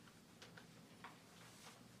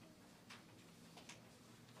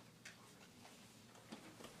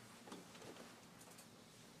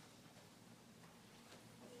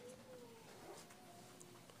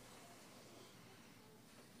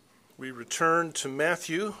We return to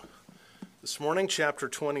Matthew this morning, chapter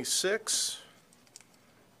 26.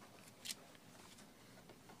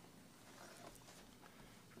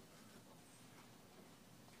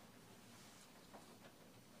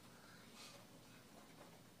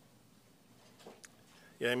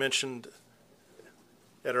 I mentioned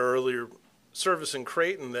at our earlier service in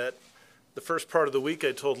Creighton that the first part of the week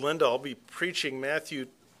I told Linda I'll be preaching Matthew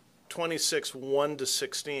 26, 1 to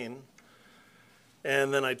 16.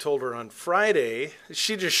 And then I told her on Friday,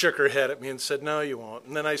 she just shook her head at me and said, no, you won't.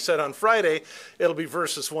 And then I said on Friday, it'll be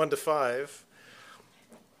verses 1 to 5.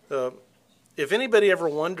 If anybody ever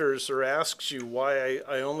wonders or asks you why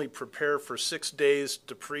I only prepare for 6 days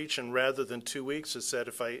to preach and rather than 2 weeks, it's that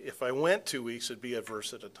if I went 2 weeks, it'd be a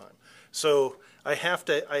verse at a time. So I have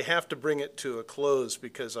to bring it to a close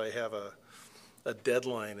because I have a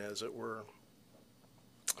deadline, as it were.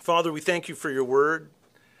 Father, we thank you for your word.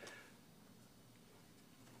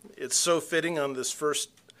 It's so fitting on this first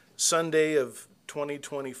Sunday of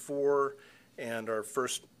 2024 and our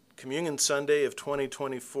first Communion Sunday of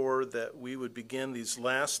 2024 that we would begin these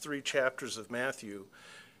last 3 chapters of Matthew,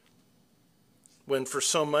 when for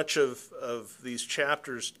so much of these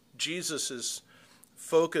chapters, Jesus is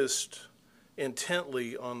focused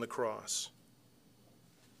intently on the cross.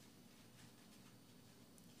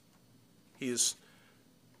 He is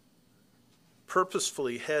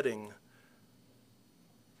purposefully heading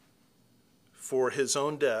for his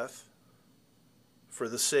own death for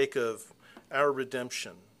the sake of our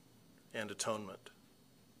redemption and atonement.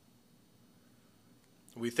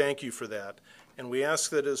 We thank you for that, and we ask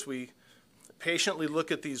that as we patiently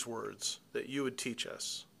look at these words, that you would teach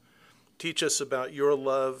us. Teach us about your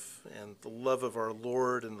love and the love of our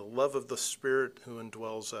Lord and the love of the Spirit who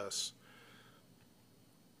indwells us.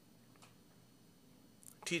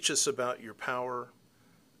 Teach us about your power,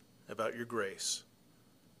 about your grace.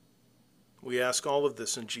 We ask all of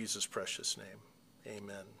this in Jesus' precious name.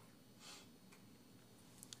 Amen.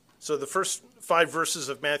 So the first 5 verses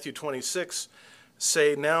of Matthew 26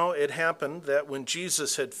 say, now it happened that when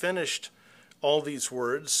Jesus had finished all these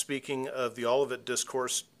words, speaking of the Olivet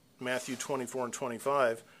Discourse, Matthew 24 and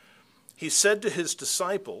 25, he said to his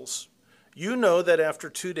disciples, you know that after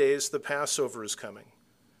 2 days the Passover is coming,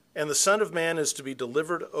 and the Son of Man is to be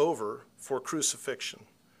delivered over for crucifixion.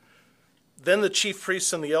 Then the chief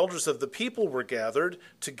priests and the elders of the people were gathered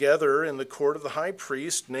together in the court of the high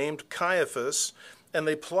priest named Caiaphas, and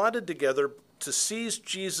they plotted together to seize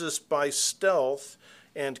Jesus by stealth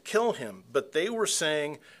and kill him. But they were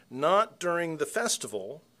saying, not during the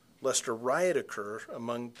festival, lest a riot occur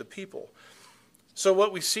among the people. So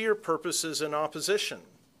what we see are purposes in opposition.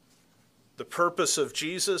 The purpose of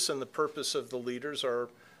Jesus and the purpose of the leaders are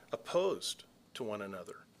opposed to one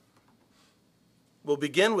another. We'll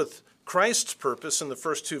begin with Christ's purpose in the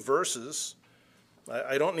first 2 verses.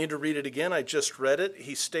 I don't need to read it again. I just read it.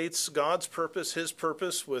 He states God's purpose, his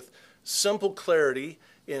purpose, with simple clarity.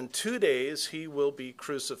 In 2 days, he will be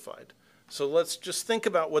crucified. So let's just think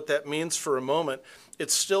about what that means for a moment.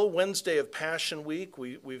 It's still Wednesday of Passion Week.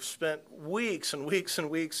 We've spent weeks and weeks and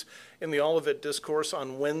weeks in the Olivet Discourse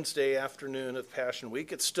on Wednesday afternoon of Passion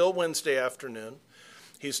Week. It's still Wednesday afternoon.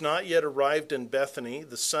 He's not yet arrived in Bethany.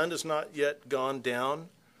 The sun has not yet gone down.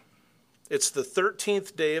 It's the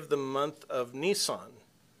 13th day of the month of Nisan.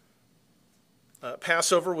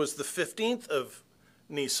 Passover was the 15th of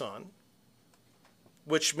Nisan,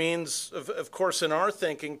 which means, of course, in our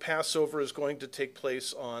thinking, Passover is going to take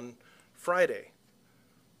place on Friday.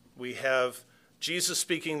 We have Jesus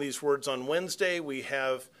speaking these words on Wednesday. We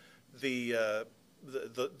have the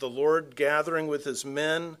Lord gathering with his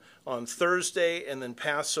men on Thursday, and then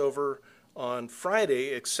Passover on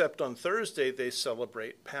Friday, except on Thursday they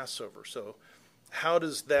celebrate Passover. So how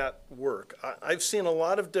does that work? I've seen a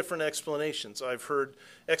lot of different explanations. I've heard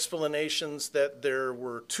explanations that there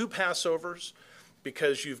were 2 Passovers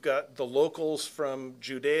because you've got the locals from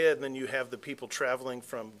Judea and then you have the people traveling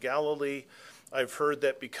from Galilee. I've heard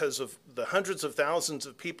that because of the hundreds of thousands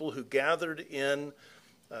of people who gathered in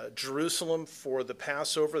Jerusalem for the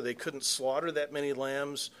Passover, they couldn't slaughter that many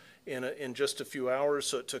lambs in just a few hours,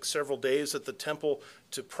 so it took several days at the temple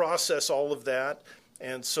to process all of that,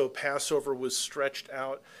 and so Passover was stretched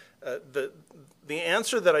out. The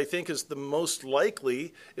answer that I think is the most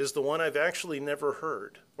likely is the one I've actually never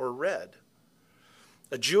heard or read.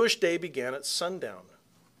 A Jewish day began at sundown,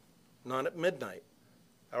 not at midnight.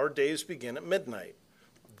 Our days begin at midnight.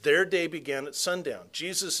 Their day began at sundown.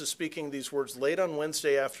 Jesus is speaking these words late on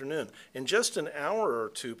Wednesday afternoon. In just an hour or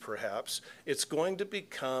 2, perhaps, it's going to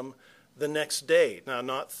become the next day. Now,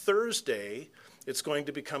 not Thursday. It's going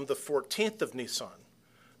to become the 14th of Nisan.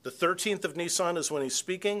 The 13th of Nisan is when he's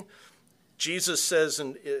speaking. Jesus says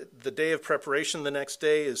in the day of preparation, the next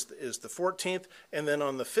day is the 14th. And then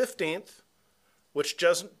on the 15th, which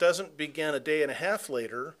doesn't begin a day and a half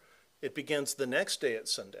later, it begins the next day at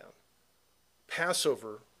sundown.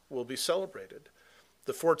 Passover will be celebrated.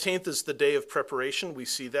 The 14th is the day of preparation. We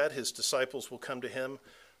see that. His disciples will come to him.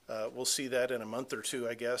 We'll see that in a month or two,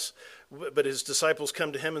 I guess. But his disciples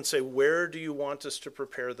come to him and say, where do you want us to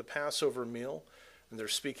prepare the Passover meal? And they're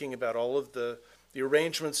speaking about all of the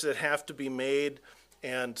arrangements that have to be made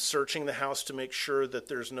and searching the house to make sure that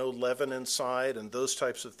there's no leaven inside and those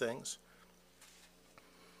types of things.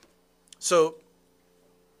 So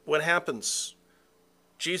what happens?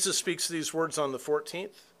 Jesus speaks these words on the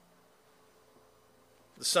 14th.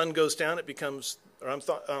 The sun goes down, it becomes, on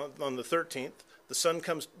the 13th. The sun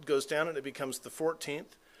goes down and it becomes the 14th.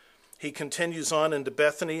 He continues on into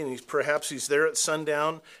Bethany, and perhaps he's there at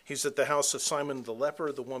sundown. He's at the house of Simon the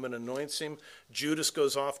leper. The woman anoints him. Judas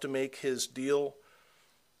goes off to make his deal.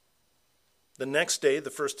 The next day, the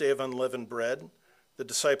first day of unleavened bread, the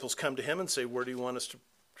disciples come to him and say, where do you want us to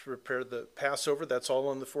prepare the Passover? That's all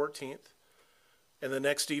on the 14th. And the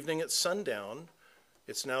next evening at sundown,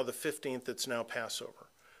 it's now the 15th, it's now Passover.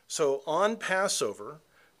 So on Passover,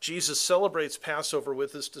 Jesus celebrates Passover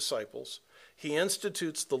with his disciples. He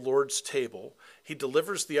institutes the Lord's table. He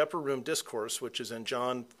delivers the upper room discourse, which is in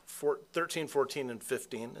John 13, 14, and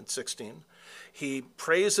 15, and 16. He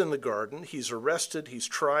prays in the garden. He's arrested. He's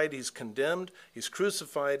tried. He's condemned. He's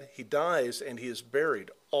crucified. He dies, and he is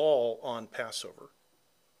buried, all on Passover.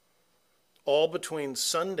 All between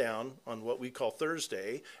sundown on what we call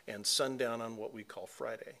Thursday and sundown on what we call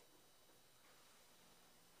Friday.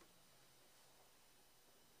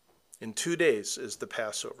 In 2 days is the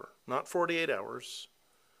Passover. Not 48 hours,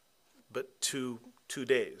 but two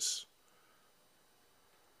days.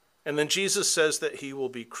 And then Jesus says that he will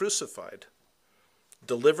be crucified,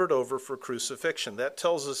 delivered over for crucifixion. That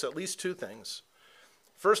tells us at least two things.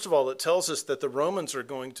 First of all, it tells us that the Romans are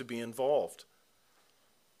going to be involved.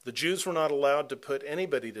 The Jews were not allowed to put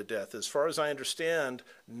anybody to death. As far as I understand,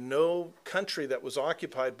 no country that was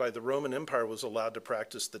occupied by the Roman Empire was allowed to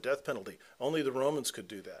practice the death penalty. Only the Romans could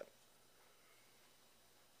do that.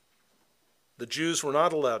 The Jews were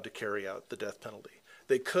not allowed to carry out the death penalty.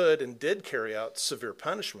 They could and did carry out severe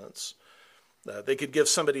punishments. They could give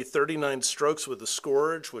somebody 39 strokes with a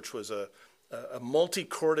scourge, which was a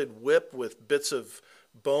multi-corded whip with bits of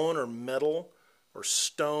bone or metal or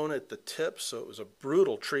stone at the tip, so it was a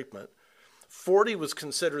brutal treatment. 40 was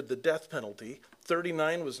considered the death penalty.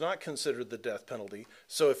 39 was not considered the death penalty.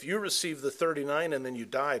 So if you received the 39 and then you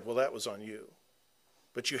died, well, that was on you.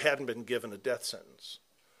 But you hadn't been given a death sentence.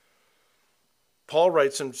 Paul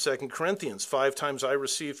writes in 2 Corinthians, 5 times I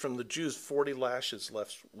received from the Jews 40 lashes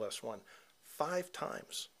less one. 5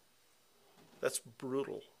 times. That's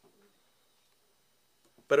brutal.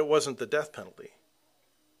 But it wasn't the death penalty.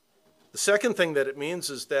 The second thing that it means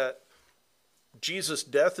is that Jesus'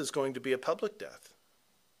 death is going to be a public death.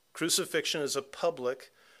 Crucifixion is a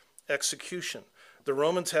public execution. The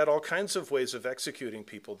Romans had all kinds of ways of executing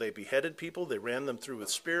people. They beheaded people. They ran them through with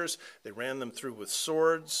spears. They ran them through with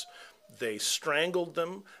swords. They strangled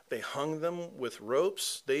them. They hung them with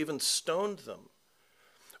ropes. They even stoned them.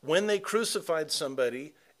 When they crucified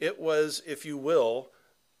somebody, it was, if you will,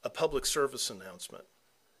 a public service announcement.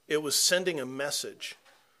 It was sending a message.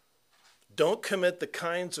 Don't commit the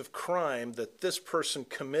kinds of crime that this person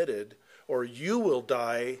committed, or you will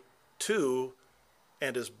die too,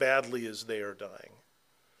 and as badly as they are dying.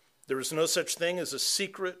 There is no such thing as a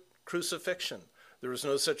secret crucifixion. There is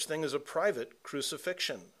no such thing as a private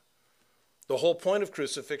crucifixion. The whole point of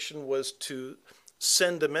crucifixion was to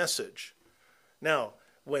send a message. Now,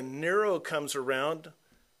 when Nero comes around,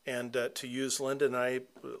 and to use Lyndon,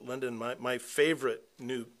 my favorite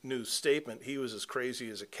new statement, he was as crazy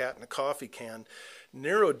as a cat in a coffee can.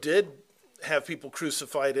 Nero did have people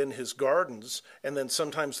crucified in his gardens and then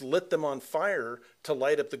sometimes lit them on fire to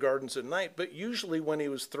light up the gardens at night, but usually when he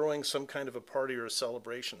was throwing some kind of a party or a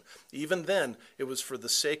celebration. Even then, it was for the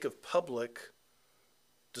sake of public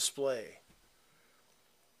display.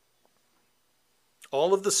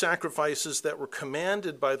 All of the sacrifices that were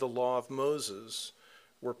commanded by the law of Moses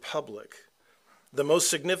were public. The most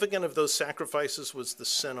significant of those sacrifices was the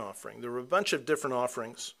sin offering. There were a bunch of different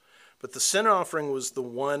offerings, but the sin offering was the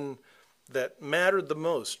one that mattered the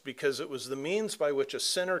most because it was the means by which a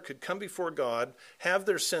sinner could come before God, have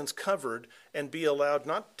their sins covered, and be allowed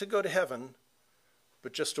not to go to heaven,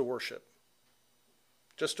 but just to worship.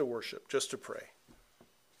 Just to worship, just to pray.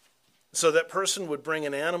 So that person would bring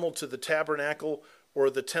an animal to the tabernacle or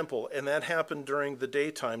the temple, and that happened during the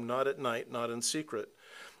daytime, not at night, not in secret.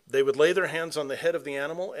 They would lay their hands on the head of the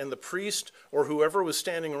animal, and the priest or whoever was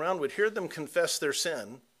standing around would hear them confess their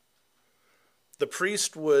sin. The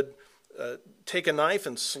priest would take a knife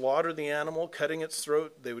and slaughter the animal, cutting its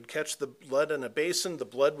throat. They would catch the blood in a basin. The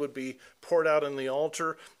blood would be poured out on the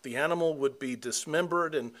altar. The animal would be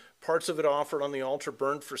dismembered and parts of it offered on the altar,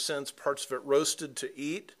 burned for sins, parts of it roasted to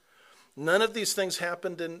eat. None of these things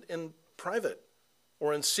happened in private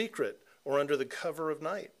or in secret or under the cover of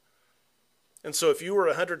night. And so if you were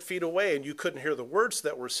 100 feet away and you couldn't hear the words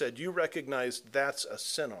that were said, you recognized that's a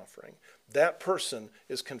sin offering. That person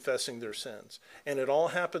is confessing their sins. And it all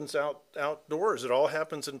happens outdoors. It all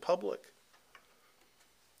happens in public.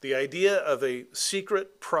 The idea of a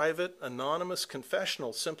secret, private, anonymous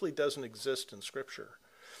confessional simply doesn't exist in Scripture.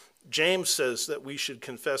 James says that we should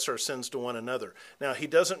confess our sins to one another. Now, he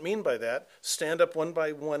doesn't mean by that, stand up one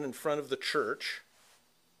by one in front of the church.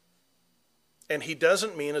 And he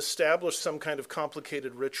doesn't mean establish some kind of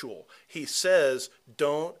complicated ritual. He says,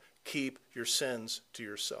 don't keep your sins to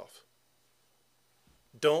yourself.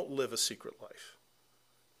 Don't live a secret life.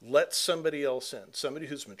 Let somebody else in. Somebody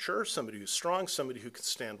who's mature, somebody who's strong, somebody who can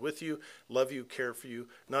stand with you, love you, care for you.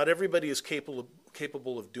 Not everybody is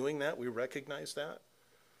capable of doing that. We recognize that.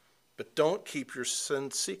 But don't keep your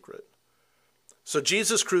sins secret. So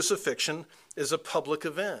Jesus' crucifixion is a public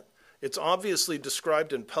event. It's obviously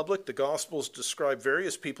described in public. The Gospels describe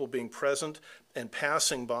various people being present and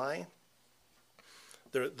passing by.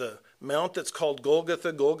 The mount that's called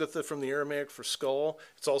Golgotha from the Aramaic for skull.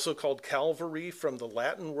 It's also called Calvary from the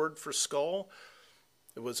Latin word for skull.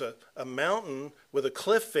 It was a mountain with a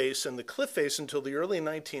cliff face, and the cliff face until the early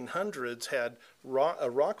 1900s had a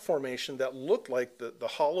rock formation that looked like the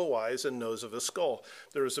hollow eyes and nose of a skull.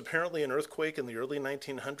 There was apparently an earthquake in the early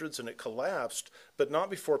 1900s, and it collapsed, but not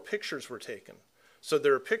before pictures were taken. So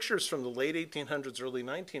there are pictures from the late 1800s, early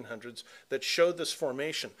 1900s that show this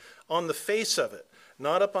formation on the face of it,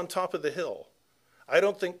 not up on top of the hill. I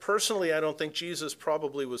don't think Jesus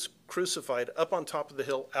probably was crucified up on top of the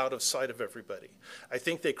hill out of sight of everybody. I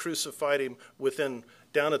think they crucified him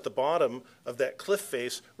down at the bottom of that cliff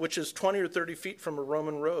face, which is 20 or 30 feet from a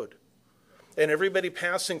Roman road. And everybody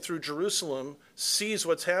passing through Jerusalem sees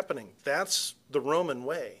what's happening. That's the Roman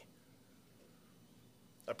way.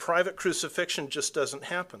 A private crucifixion just doesn't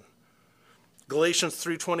happen. Galatians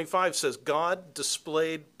 3:25 says, God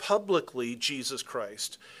displayed publicly Jesus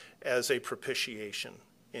Christ as a propitiation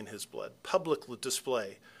in his blood. Public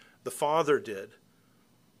display. The Father did.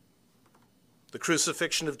 The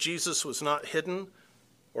crucifixion of Jesus was not hidden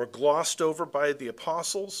or glossed over by the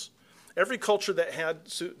apostles. Every culture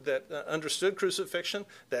that understood crucifixion,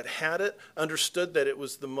 that had it, understood that it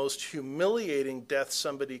was the most humiliating death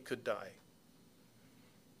somebody could die.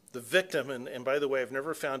 The victim, and by the way, I've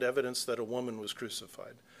never found evidence that a woman was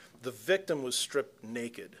crucified. The victim was stripped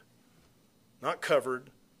naked, not covered,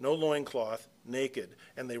 no loincloth, naked.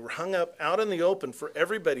 And they were hung up out in the open for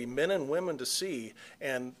everybody, men and women, to see,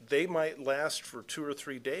 and they might last for 2 or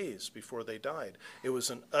 3 days before they died. It was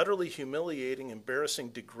an utterly humiliating, embarrassing,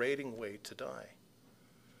 degrading way to die.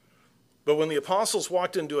 But when the apostles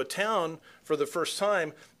walked into a town for the first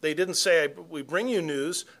time, they didn't say, we bring you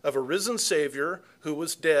news of a risen Savior who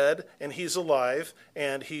was dead and he's alive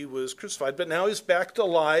and he was crucified, but now he's back to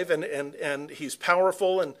alive and he's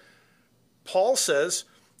powerful. And Paul says,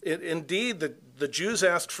 indeed, the Jews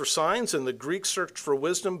asked for signs and the Greeks searched for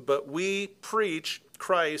wisdom, but we preach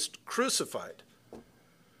Christ crucified.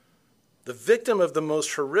 The victim of the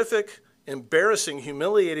most horrific, embarrassing,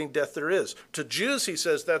 humiliating death there is. To Jews, he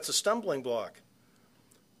says, that's a stumbling block.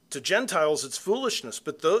 To Gentiles, it's foolishness.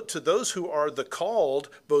 But to those who are the called,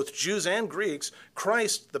 both Jews and Greeks,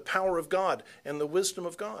 Christ, the power of God and the wisdom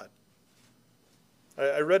of God.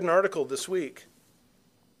 I read an article this week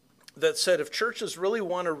that said if churches really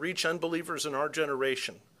want to reach unbelievers in our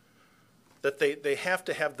generation, that they have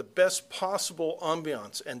to have the best possible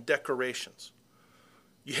ambiance and decorations.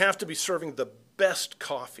 You have to be serving the best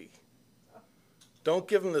coffee. Don't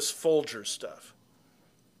give them this Folger stuff.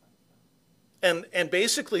 And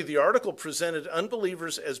basically the article presented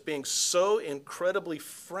unbelievers as being so incredibly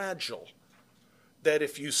fragile that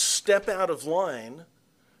if you step out of line,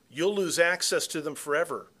 you'll lose access to them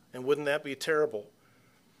forever. And wouldn't that be terrible?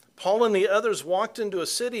 Paul and the others walked into a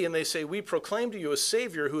city and they say, we proclaim to you a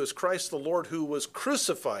Savior who is Christ the Lord, who was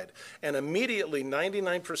crucified. And immediately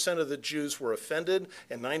 99% of the Jews were offended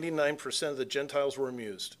and 99% of the Gentiles were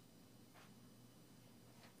amused.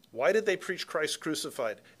 Why did they preach Christ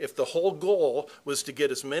crucified? If the whole goal was to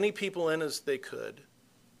get as many people in as they could,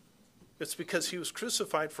 it's because he was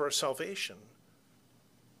crucified for our salvation.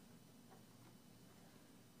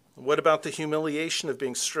 What about the humiliation of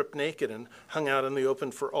being stripped naked and hung out in the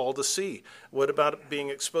open for all to see? What about being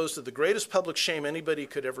exposed to the greatest public shame anybody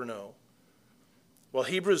could ever know? Well,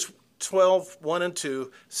 Hebrews 12, 1 and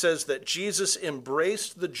 2 says that Jesus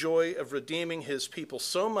embraced the joy of redeeming his people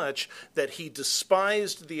so much that he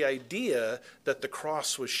despised the idea that the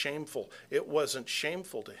cross was shameful. It wasn't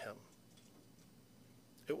shameful to him.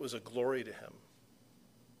 It was a glory to him.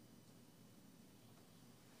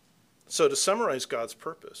 So to summarize God's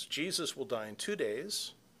purpose, Jesus will die in 2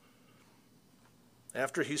 days.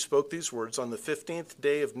 After he spoke these words, on the 15th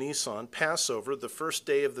day of Nisan, Passover, the first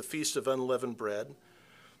day of the Feast of Unleavened Bread.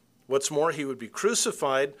 What's more, he would be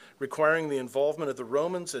crucified, requiring the involvement of the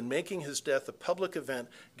Romans and making his death a public event,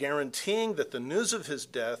 guaranteeing that the news of his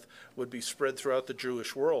death would be spread throughout the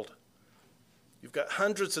Jewish world. You've got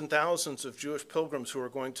hundreds and thousands of Jewish pilgrims who are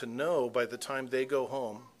going to know by the time they go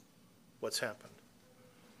home what's happened.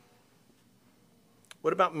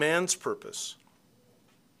 What about man's purpose?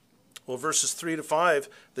 Well, verses 3 to 5,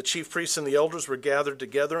 the chief priests and the elders were gathered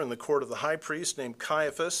together in the court of the high priest named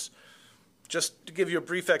Caiaphas. Just to give you a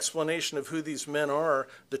brief explanation of who these men are,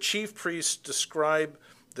 the chief priests describe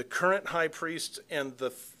the current high priests and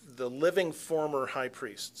the living former high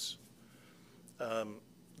priests.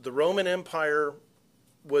 The Roman Empire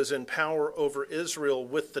was in power over Israel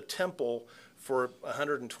with the temple for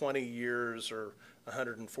 120 years or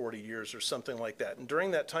 140 years or something like that. And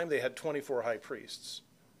during that time, they had 24 high priests.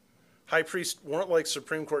 High priests weren't like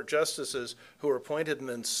Supreme Court justices who are appointed and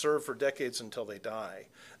then serve for decades until they die.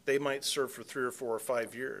 They might serve for 3 or 4 or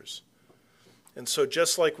 5 years. And so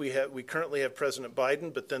just like we currently have President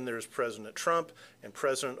Biden, but then there's President Trump and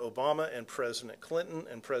President Obama and President Clinton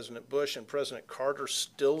and President Bush, and President Carter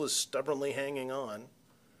still is stubbornly hanging on.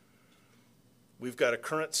 We've got a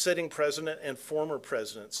current sitting president and former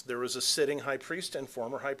presidents. There was a sitting high priest and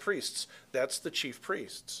former high priests. That's the chief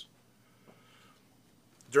priests.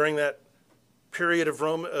 During that period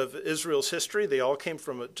of Israel's history, they all came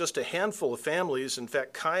from just a handful of families. In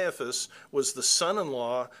fact, Caiaphas was the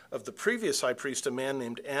son-in-law of the previous high priest, a man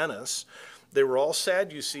named Annas. They were all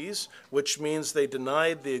Sadducees, which means they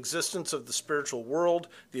denied the existence of the spiritual world,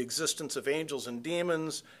 the existence of angels and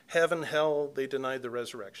demons, heaven, hell. They denied the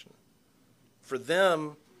resurrection. For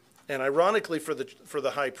them, and ironically for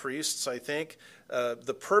the high priests, I think,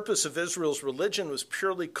 the purpose of Israel's religion was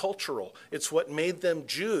purely cultural. It's what made them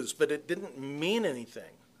Jews, but it didn't mean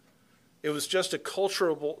anything. It was just a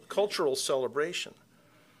cultural celebration.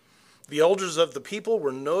 The elders of the people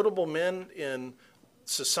were notable men in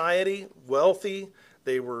society, wealthy.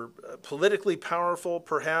 They were politically powerful,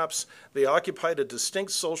 perhaps. They occupied a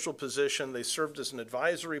distinct social position. They served as an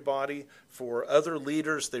advisory body for other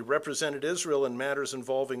leaders. They represented Israel in matters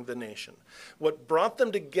involving the nation. What brought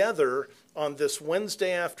them together on this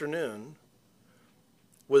Wednesday afternoon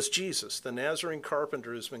was Jesus, the Nazarene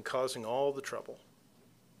carpenter who's been causing all the trouble.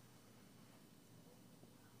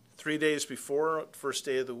 3 days before, first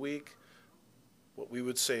day of the week, what we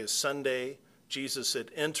would say is Sunday, Jesus had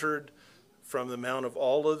entered from the Mount of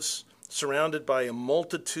Olives, surrounded by a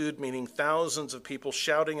multitude, meaning thousands of people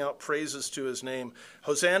shouting out praises to his name.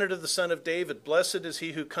 Hosanna to the Son of David. Blessed is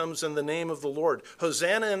he who comes in the name of the Lord.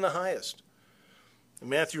 Hosanna in the highest. And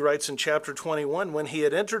Matthew writes in chapter 21, when he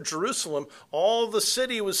had entered Jerusalem, all the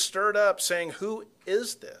city was stirred up, saying, "Who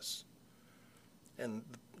is this?" And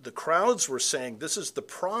the crowds were saying, "This is the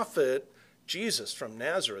prophet Jesus from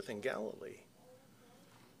Nazareth in Galilee."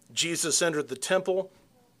 Jesus entered the temple.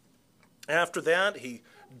 After that, he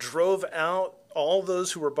drove out all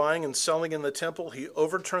those who were buying and selling in the temple. He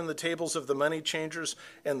overturned the tables of the money changers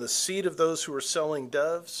and the seat of those who were selling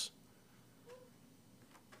doves.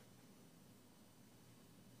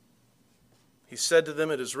 He said to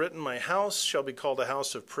them, "It is written, my house shall be called a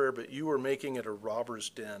house of prayer, but you are making it a robber's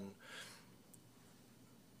den."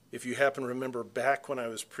 If you happen to remember back when I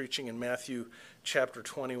was preaching in Matthew chapter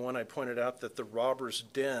 21, I pointed out that the robber's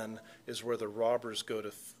den is where the robbers go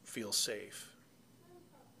to feel safe.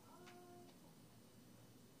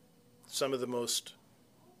 Some of the most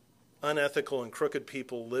unethical and crooked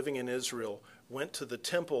people living in Israel went to the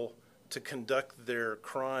temple to conduct their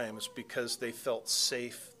crimes because they felt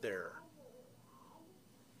safe there.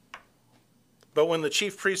 But when the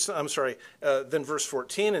chief priests, then verse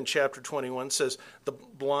 14 in chapter 21 says, the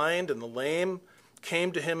blind and the lame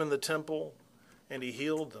came to him in the temple, and he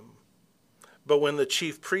healed them. But when the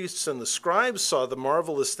chief priests and the scribes saw the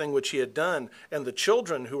marvelous thing which he had done, and the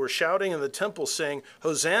children who were shouting in the temple, saying,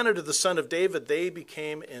 "Hosanna to the Son of David," they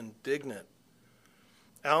became indignant,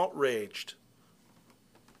 outraged,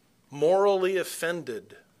 morally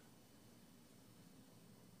offended.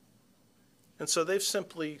 And so they've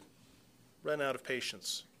simply run out of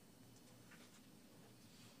patience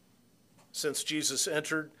Since Jesus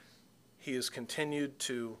entered, he has continued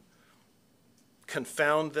to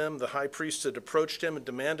confound them. The high priest had approached him and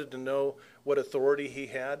demanded to know what authority he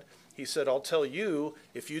had. He said, I'll tell you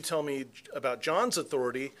if you tell me about John's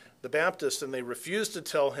authority, the Baptist, and they refused to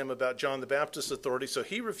tell him about John the Baptist's authority, so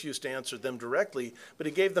he refused to answer them directly, but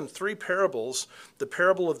he gave them three parables. The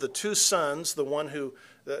parable of the two sons, the one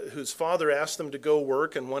whose father asked them to go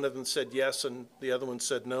work, and one of them said yes, and the other one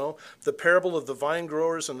said no. The parable of the vine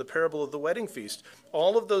growers and the parable of the wedding feast.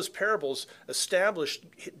 All of those parables established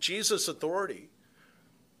Jesus' authority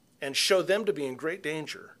and show them to be in great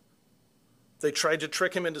danger. They tried to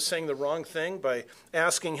trick him into saying the wrong thing by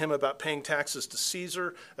asking him about paying taxes to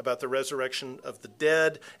Caesar, about the resurrection of the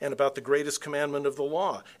dead, and about the greatest commandment of the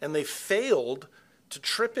law. And they failed to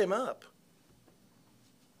trip him up.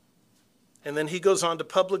 And then he goes on to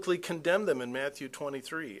publicly condemn them in Matthew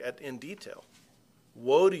 23 in detail.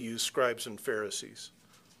 Woe to you, scribes and Pharisees,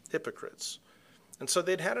 hypocrites. And so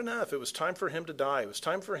they'd had enough. It was time for him to die. It was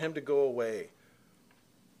time for him to go away.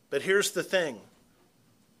 But here's the thing.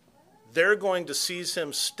 They're going to seize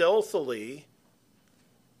him stealthily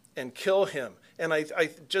and kill him. And I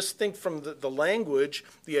just think from the language,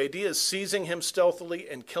 the idea is seizing him stealthily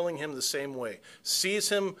and killing him the same way. Seize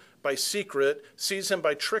him by secret, seize him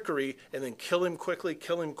by trickery, and then kill him quickly,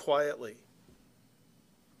 kill him quietly.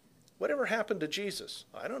 Whatever happened to Jesus?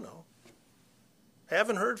 I don't know.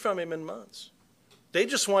 Haven't heard from him in months. They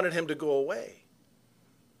just wanted him to go away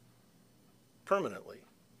permanently.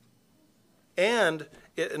 And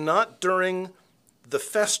not during the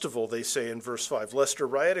festival, they say in verse 5, lest a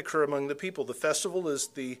riot occur among the people. The festival is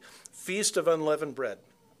the Feast of Unleavened Bread.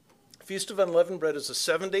 Feast of Unleavened Bread is a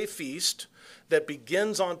 7-day feast that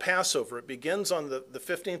begins on Passover. It begins on the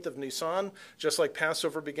 15th of Nisan, just like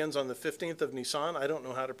Passover begins on the 15th of Nisan. I don't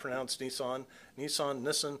know how to pronounce Nisan,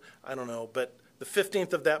 I don't know, but the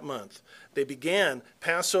 15th of that month. They began,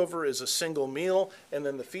 Passover is a single meal, and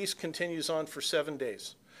then the feast continues on for 7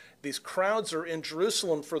 days. These crowds are in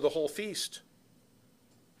Jerusalem for the whole feast.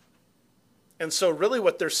 And so really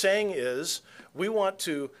what they're saying is, we want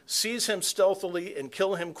to seize him stealthily and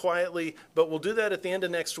kill him quietly, but we'll do that at the end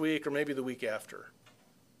of next week or maybe the week after.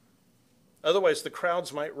 Otherwise, the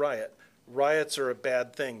crowds might riot. Riots are a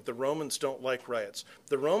bad thing. The Romans don't like riots.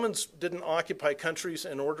 The Romans didn't occupy countries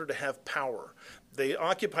in order to have power. They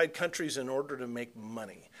occupied countries in order to make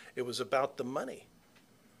money. It was about the money.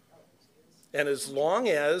 And as long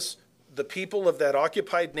as the people of that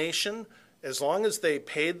occupied nation, as long as they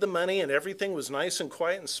paid the money and everything was nice and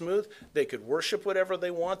quiet and smooth, they could worship whatever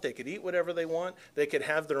they want, they could eat whatever they want, they could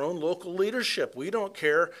have their own local leadership. We don't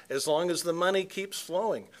care as long as the money keeps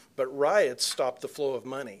flowing. But riots stop the flow of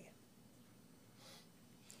money.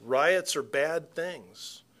 Riots are bad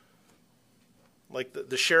things. Like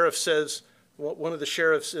the sheriff says, one of the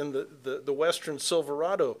sheriffs in the Western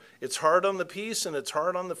Silverado, it's hard on the peace and it's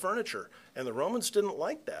hard on the furniture. And the Romans didn't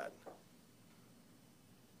like that.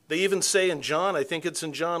 They even say in John, I think it's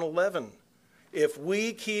in John 11, if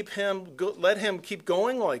we let him keep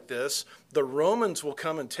going like this, the Romans will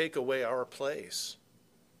come and take away our place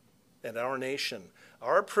and our nation.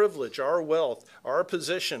 Our privilege, our wealth, our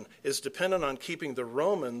position is dependent on keeping the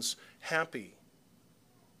Romans happy.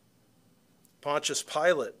 Pontius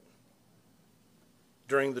Pilate,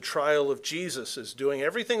 during the trial of Jesus, is doing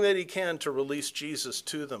everything that he can to release Jesus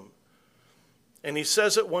to them. And he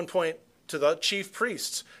says at one point to the chief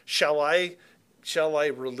priests, shall I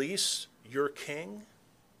release your king?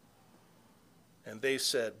 And they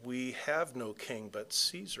said, we have no king but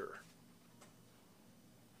Caesar.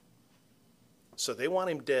 So they want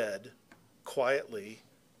him dead quietly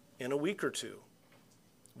in a week or two.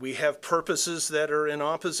 We have purposes that are in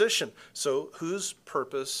opposition. So whose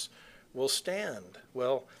purpose will stand?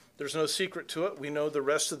 Well, there's no secret to it. We know the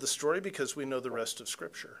rest of the story because we know the rest of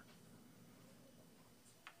Scripture.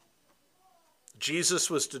 Jesus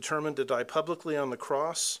was determined to die publicly on the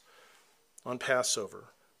cross on Passover.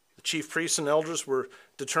 The chief priests and elders were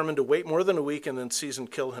determined to wait more than a week and then seize and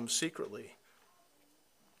kill him secretly.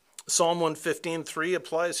 Psalm 115:3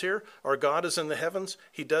 applies here. Our God is in the heavens.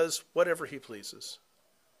 He does whatever he pleases.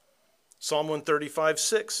 Psalm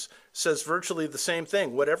 135:6 says virtually the same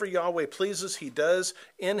thing. Whatever Yahweh pleases, he does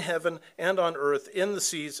in heaven and on earth, in the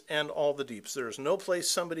seas and all the deeps. There is no place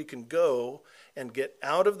somebody can go and get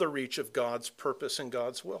out of the reach of God's purpose and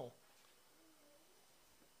God's will.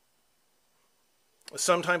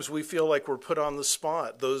 Sometimes we feel like we're put on the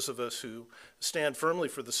spot, those of us who stand firmly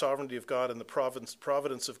for the sovereignty of God and the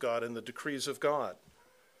providence of God and the decrees of God.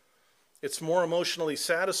 It's more emotionally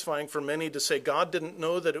satisfying for many to say God didn't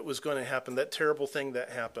know that it was going to happen, that terrible thing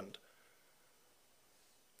that happened.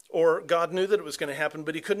 Or God knew that it was going to happen,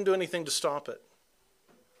 but he couldn't do anything to stop it.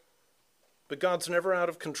 But God's never out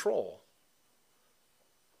of control.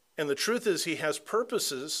 And the truth is, he has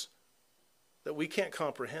purposes that we can't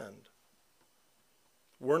comprehend.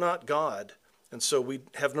 We're not God, and so we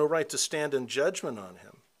have no right to stand in judgment on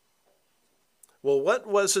him. Well, what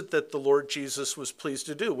was it that the Lord Jesus was pleased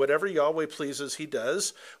to do? Whatever Yahweh pleases, he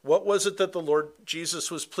does. What was it that the Lord Jesus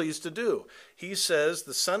was pleased to do? He says,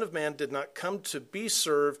 the Son of Man did not come to be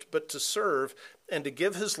served, but to serve, and to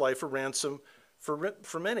give his life a ransom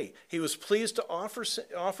for many. He was pleased to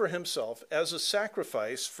offer himself as a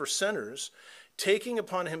sacrifice for sinners, taking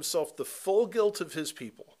upon himself the full guilt of his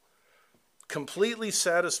people, completely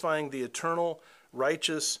satisfying the eternal,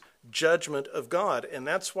 righteous judgment of God. And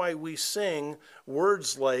that's why we sing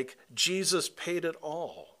words like, Jesus paid it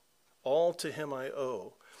all to him I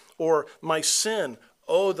owe. Or, my sin,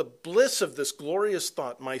 oh, the bliss of this glorious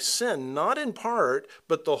thought, my sin, not in part,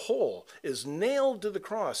 but the whole, is nailed to the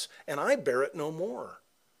cross, and I bear it no more.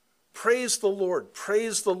 Praise the Lord,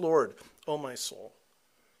 O my soul.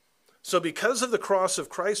 So because of the cross of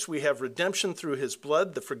Christ, we have redemption through his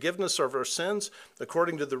blood, the forgiveness of our sins,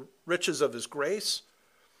 according to the riches of his grace.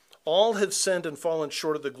 All have sinned and fallen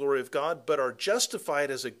short of the glory of God, but are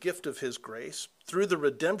justified as a gift of his grace through the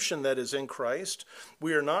redemption that is in Christ.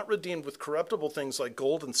 We are not redeemed with corruptible things like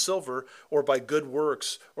gold and silver, or by good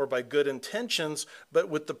works, or by good intentions, but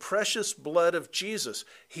with the precious blood of Jesus.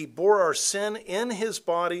 He bore our sin in his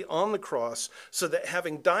body on the cross, so that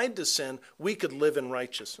having died to sin, we could live in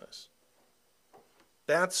righteousness.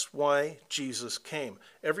 That's why Jesus came.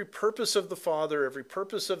 Every purpose of the Father, every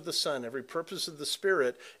purpose of the Son, every purpose of the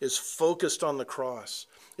Spirit is focused on the cross.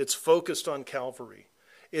 It's focused on Calvary.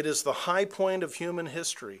 It is the high point of human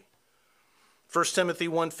history. 1 Timothy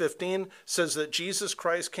 1:15 says that Jesus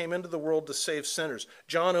Christ came into the world to save sinners.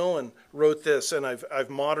 John Owen wrote this, and I've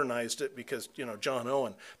modernized it because, John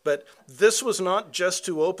Owen. But this was not just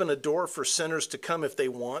to open a door for sinners to come if they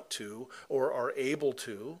want to or are able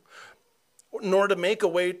to, nor to make a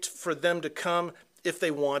way for them to come if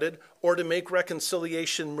they wanted, or to make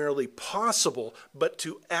reconciliation merely possible, but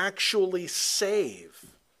to actually save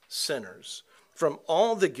sinners from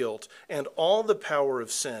all the guilt and all the power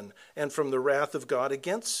of sin and from the wrath of God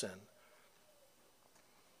against sin.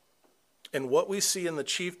 And what we see in the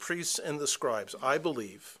chief priests and the scribes, I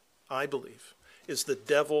believe, is the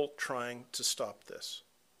devil trying to stop this.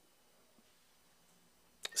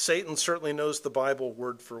 Satan certainly knows the Bible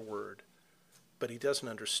word for word, but he doesn't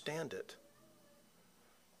understand it.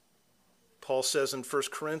 Paul says in 1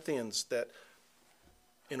 Corinthians that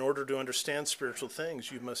in order to understand spiritual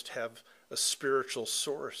things, you must have a spiritual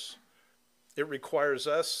source. It requires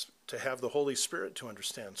us to have the Holy Spirit to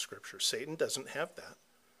understand Scripture. Satan doesn't have that.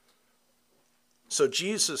 So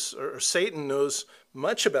Satan knows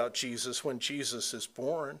much about Jesus when Jesus is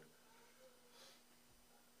born.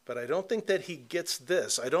 But I don't think that he gets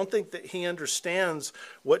this. I don't think that he understands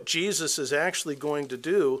what Jesus is actually going to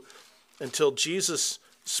do until Jesus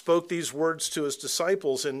spoke these words to his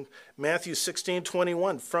disciples in Matthew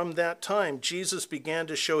 16:21. From that time, Jesus began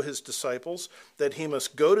to show his disciples that he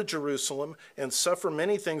must go to Jerusalem and suffer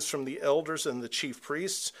many things from the elders and the chief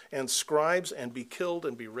priests and scribes and be killed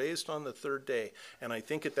and be raised on the third day. And I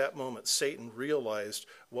think at that moment, Satan realized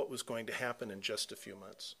what was going to happen in just a few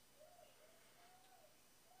months.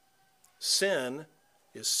 Sin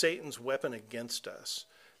is Satan's weapon against us.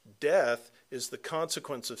 Death is the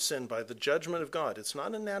consequence of sin by the judgment of God. It's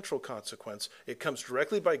not a natural consequence. It comes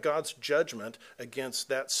directly by God's judgment against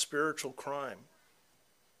that spiritual crime.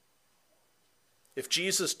 If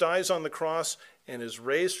Jesus dies on the cross and is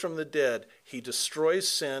raised from the dead, he destroys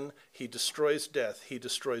sin, he destroys death, he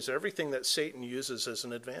destroys everything that Satan uses as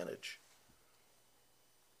an advantage.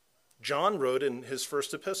 John wrote in his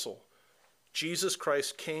first epistle, Jesus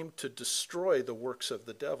Christ came to destroy the works of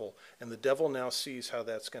the devil, and the devil now sees how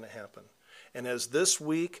that's going to happen. And as this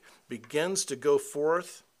week begins to go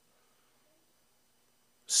forth,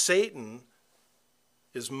 Satan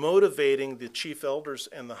is motivating the chief elders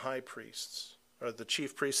and the high priests, or the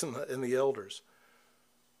chief priests and the elders,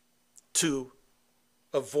 to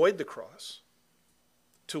avoid the cross,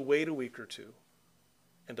 to wait a week or two,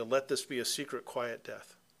 and to let this be a secret, quiet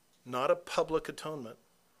death, not a public atonement.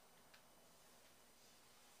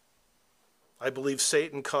 I believe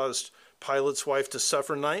Satan caused Pilate's wife to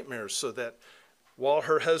suffer nightmares so that while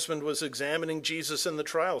her husband was examining Jesus in the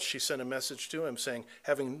trial, she sent a message to him saying,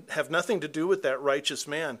 have nothing to do with that righteous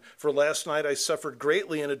man, for last night I suffered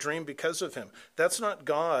greatly in a dream because of him. That's not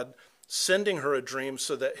God sending her a dream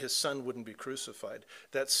so that his son wouldn't be crucified.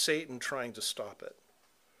 That's Satan trying to stop it.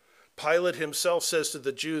 Pilate himself says to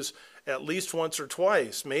the Jews, at least once or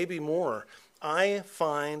twice, maybe more. I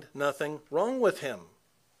find nothing wrong with him.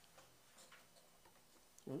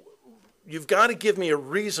 You've got to give me a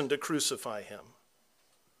reason to crucify him.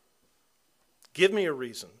 Give me a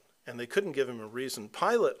reason. And they couldn't give him a reason.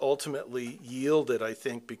 Pilate ultimately yielded, I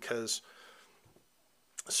think, because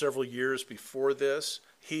several years before this,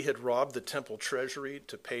 he had robbed the temple treasury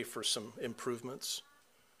to pay for some improvements.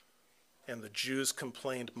 And the Jews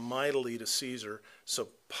complained mightily to Caesar. So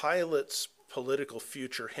Pilate's political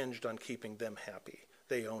future hinged on keeping them happy.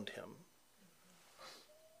 They owned him.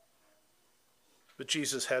 But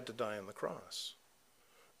Jesus had to die on the cross.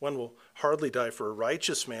 One will hardly die for a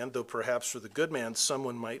righteous man, though perhaps for the good man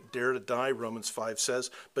someone might dare to die, Romans 5 says.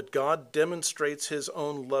 But God demonstrates his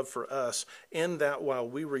own love for us in that while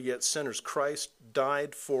we were yet sinners, Christ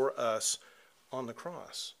died for us on the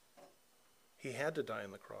cross. He had to die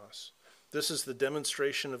on the cross. This is the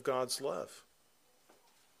demonstration of God's love.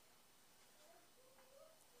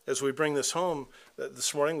 As we bring this home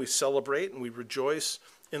this morning, we celebrate and we rejoice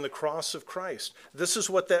in the cross of Christ. This is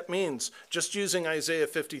what that means, just using Isaiah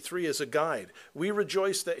 53 as a guide. We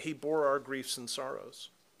rejoice that he bore our griefs and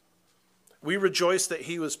sorrows. We rejoice that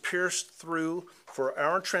he was pierced through for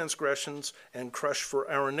our transgressions and crushed for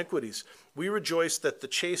our iniquities. We rejoice that the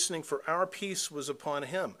chastening for our peace was upon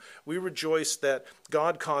him. We rejoice that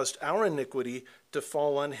God caused our iniquity to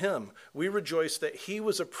fall on him. We rejoice that he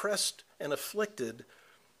was oppressed and afflicted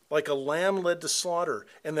like a lamb led to slaughter,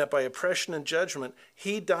 and that by oppression and judgment,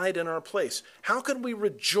 he died in our place. How can we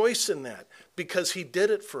rejoice in that? Because he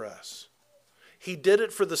did it for us. He did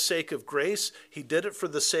it for the sake of grace. He did it for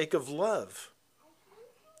the sake of love.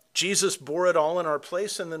 Jesus bore it all in our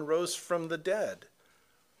place and then rose from the dead.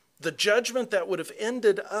 The judgment that would have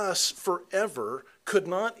ended us forever could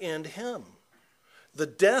not end him. The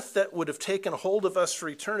death that would have taken hold of us for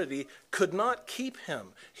eternity could not keep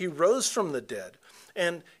him. He rose from the dead.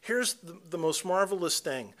 And here's the most marvelous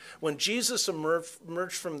thing. When Jesus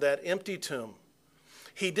emerged from that empty tomb,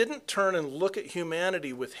 he didn't turn and look at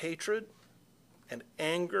humanity with hatred and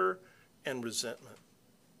anger and resentment.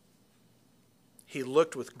 He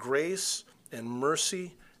looked with grace and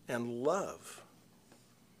mercy and love.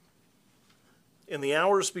 In the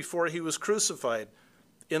hours before he was crucified,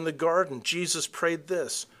 in the garden, Jesus prayed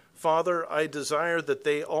this: Father, I desire that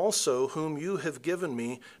they also, whom you have given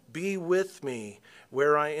me, be with me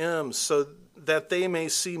where I am, so that they may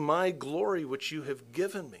see my glory which you have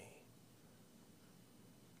given me.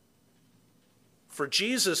 For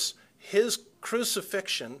Jesus, his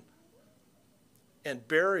crucifixion and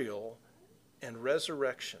burial and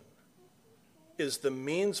resurrection is the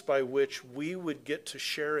means by which we would get to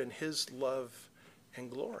share in his love and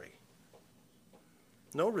glory.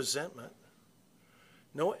 No resentment,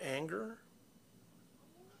 no anger,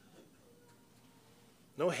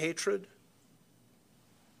 no hatred.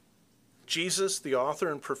 Jesus, the author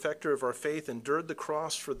and perfecter of our faith, endured the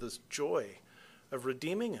cross for the joy of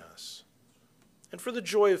redeeming us. And for the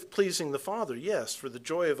joy of pleasing the Father, yes. For the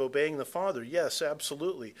joy of obeying the Father, yes,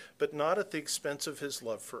 absolutely. But not at the expense of his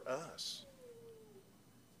love for us.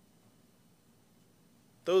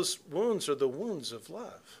 Those wounds are the wounds of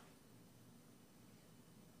love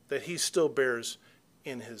that he still bears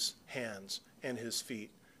in his hands and his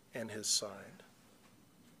feet and his side.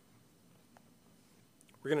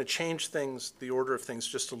 We're going to change things, the order of things,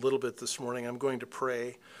 just a little bit this morning. I'm going to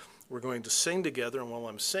pray. We're going to sing together, and while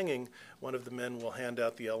I'm singing, one of the men will hand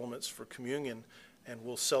out the elements for communion, and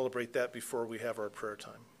we'll celebrate that before we have our prayer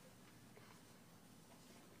time.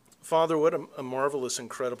 Father, what a marvelous,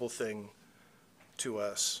 incredible thing to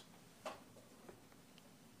us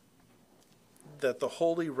that the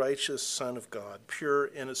holy, righteous Son of God, pure,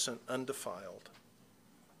 innocent, undefiled,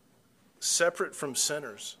 separate from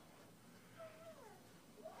sinners,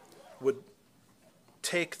 would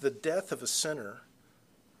take the death of a sinner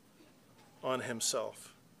on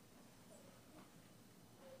himself.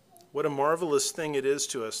 What a marvelous thing it is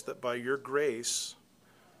to us that by your grace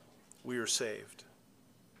we are saved.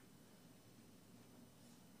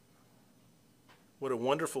 What a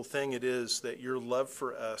wonderful thing it is that your love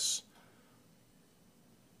for us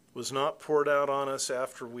was not poured out on us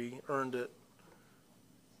after we earned it.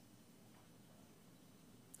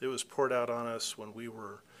 It was poured out on us when we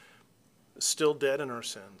were still dead in our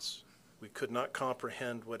sins. We could not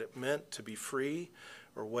comprehend what it meant to be free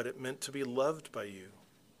or what it meant to be loved by you.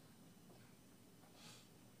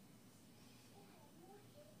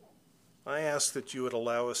 I ask that you would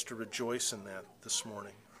allow us to rejoice in that this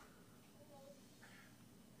morning.